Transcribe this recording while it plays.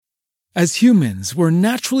As humans, we're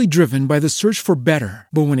naturally driven by the search for better.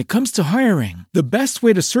 But when it comes to hiring, the best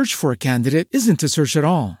way to search for a candidate isn't to search at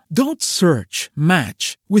all. Don't search,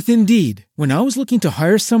 match with Indeed. When I was looking to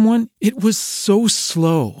hire someone, it was so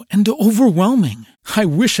slow and overwhelming. I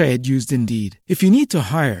wish I had used Indeed. If you need to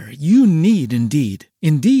hire, you need Indeed.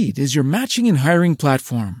 Indeed is your matching and hiring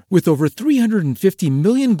platform with over 350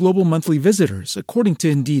 million global monthly visitors, according to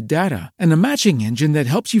Indeed data, and a matching engine that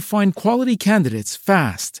helps you find quality candidates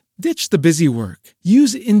fast. Ditch the busy work.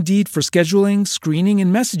 Use Indeed for scheduling, screening,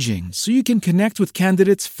 and messaging so you can connect with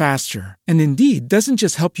candidates faster. And Indeed doesn't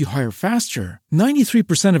just help you hire faster.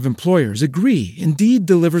 93% of employers agree Indeed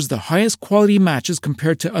delivers the highest quality matches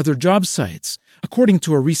compared to other job sites, according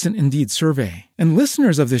to a recent Indeed survey. And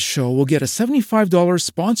listeners of this show will get a $75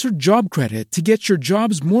 sponsored job credit to get your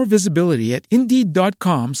jobs more visibility at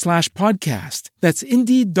Indeed.com/podcast. That's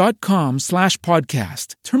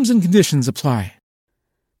Indeed.com/podcast. Terms and conditions apply.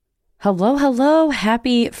 Hello, hello.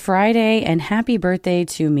 Happy Friday and happy birthday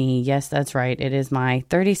to me. Yes, that's right. It is my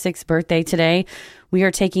 36th birthday today. We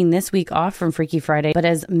are taking this week off from Freaky Friday, but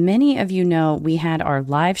as many of you know, we had our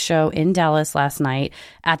live show in Dallas last night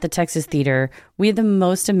at the Texas Theater. We had the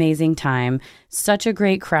most amazing time. Such a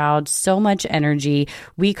great crowd, so much energy.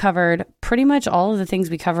 We covered pretty much all of the things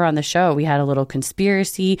we cover on the show. We had a little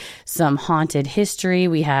conspiracy, some haunted history.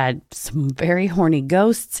 We had some very horny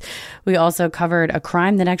ghosts. We also covered a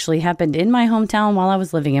crime that actually happened in my hometown while I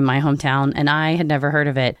was living in my hometown, and I had never heard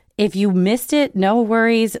of it. If you missed it, no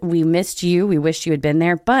worries. We missed you. We wished you had been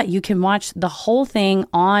there, but you can watch the whole thing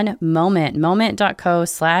on Moment,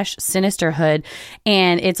 moment.co/sinisterhood.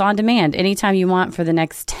 And it's on demand anytime you want for the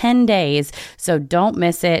next 10 days. So don't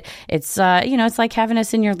miss it. It's, it's like having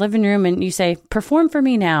us in your living room and you say, perform for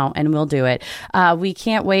me now, and we'll do it. We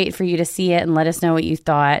can't wait for you to see it and let us know what you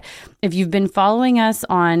thought. If you've been following us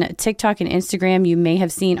on TikTok and Instagram, you may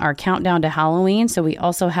have seen our countdown to Halloween. So we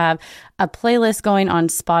also have a playlist going on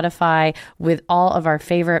Spotify with all of our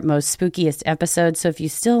favorite, most spookiest episodes. So if you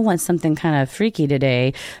still want something kind of freaky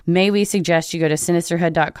today, may we suggest you go to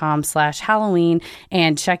sinisterhood.com/Halloween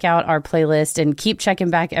and check out our playlist and keep checking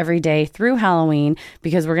back every day through Halloween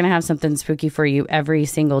because we're going to have something spooky for you every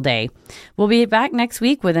single day. We'll be back next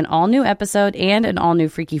week with an all new episode and an all new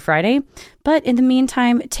Freaky Friday. But in the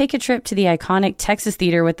meantime, take a trip to the iconic Texas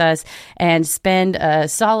Theater with us and spend a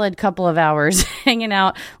solid couple of hours hanging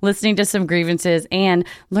out, listening to some grievances and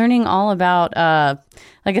learning all about,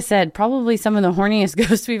 like I said, probably some of the horniest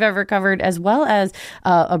ghosts we've ever covered, as well as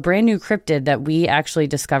a brand new cryptid that we actually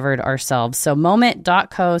discovered ourselves. So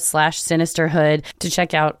moment.co/sinisterhood to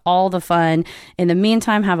check out all the fun. In the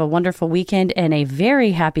meantime, have a wonderful weekend and a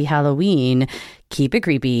very happy Halloween. Keep it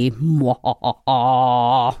creepy.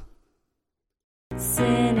 Mwah.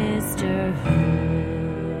 Sinisterhood.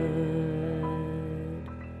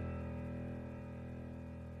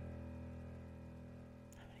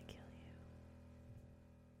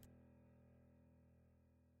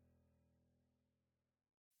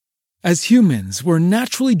 As humans, we're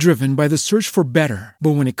naturally driven by the search for better.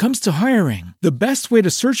 But when it comes to hiring, the best way to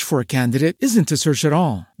search for a candidate isn't to search at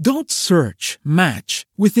all. Don't search, match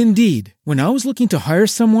with Indeed. When I was looking to hire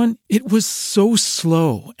someone, it was so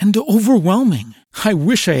slow and overwhelming. I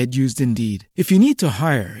wish I had used Indeed. If you need to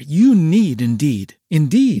hire, you need Indeed.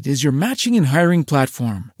 Indeed is your matching and hiring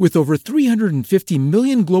platform with over 350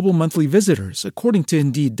 million global monthly visitors, according to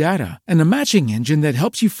Indeed data, and a matching engine that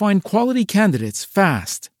helps you find quality candidates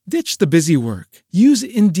fast. Ditch the busy work. Use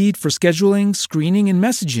Indeed for scheduling, screening, and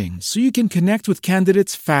messaging so you can connect with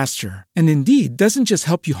candidates faster. And Indeed doesn't just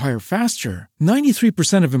help you hire faster.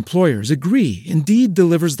 93% of employers agree Indeed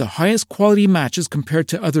delivers the highest quality matches compared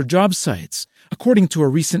to other job sites, according to a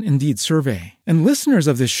recent Indeed survey. And listeners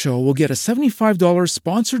of this show will get a $75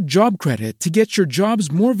 sponsored job credit to get your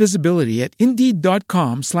jobs more visibility at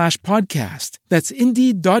Indeed.com/podcast. That's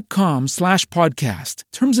Indeed.com/podcast.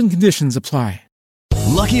 Terms and conditions apply.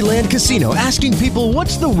 Lucky Land Casino, asking people,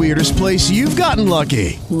 what's the weirdest place you've gotten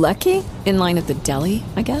lucky? Lucky? In line at the deli,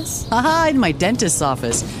 I guess? Aha, in my dentist's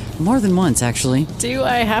office. More than once, actually. Do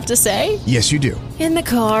I have to say? Yes, you do. In the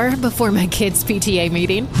car before my kids' PTA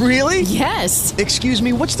meeting. Really? Yes. Excuse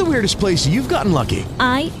me, what's the weirdest place you've gotten lucky?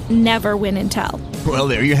 I never win and tell. Well,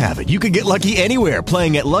 there you have it. You can get lucky anywhere,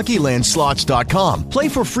 playing at LuckyLandSlots.com. Play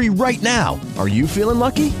for free right now. Are you feeling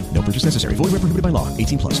lucky? No purchase necessary. Void where prohibited by law.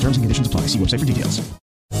 18+. Terms and conditions apply. See website for details.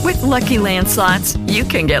 With Lucky Land Slots, you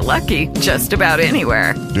can get lucky just about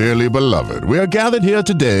anywhere. Dearly beloved, we are gathered here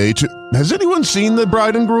today to... Has anyone seen the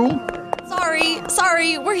bride and groom?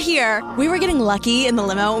 Sorry, we're here. We were getting lucky in the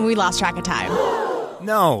limo and we lost track of time.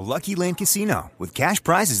 No, Lucky Land Casino, with cash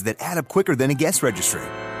prizes that add up quicker than a guest registry.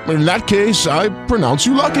 In that case, I pronounce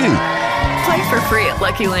you lucky. Play for free at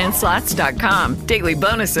LuckyLandSlots.com. Daily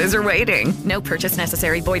bonuses are waiting. No purchase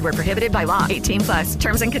necessary. Void where prohibited by law. 18+.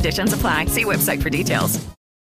 Terms and conditions apply. See website for details.